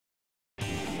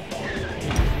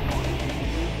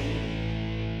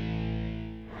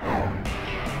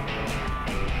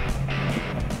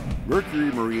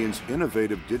Mercury Marine's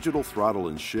innovative Digital Throttle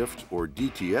and Shift, or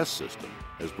DTS system,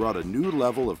 has brought a new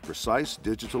level of precise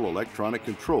digital electronic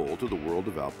control to the world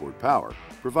of outboard power,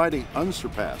 providing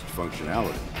unsurpassed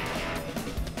functionality.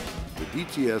 The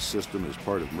DTS system is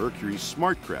part of Mercury's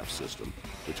SmartCraft system,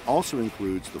 which also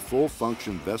includes the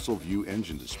full-function vessel view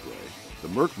engine display, the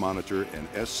MercMonitor and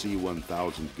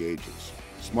SC1000 gauges.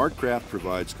 SmartCraft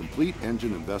provides complete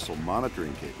engine and vessel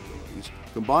monitoring capabilities,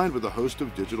 combined with a host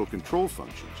of digital control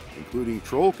functions, including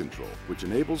troll control, which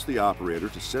enables the operator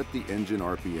to set the engine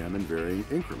RPM in varying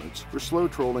increments for slow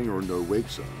trolling or no wake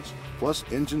zones, plus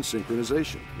engine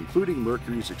synchronization, including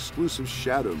Mercury's exclusive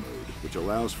shadow mode, which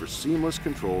allows for seamless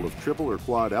control of triple or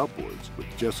quad outboards with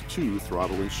just 2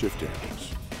 throttle and shift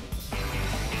handles.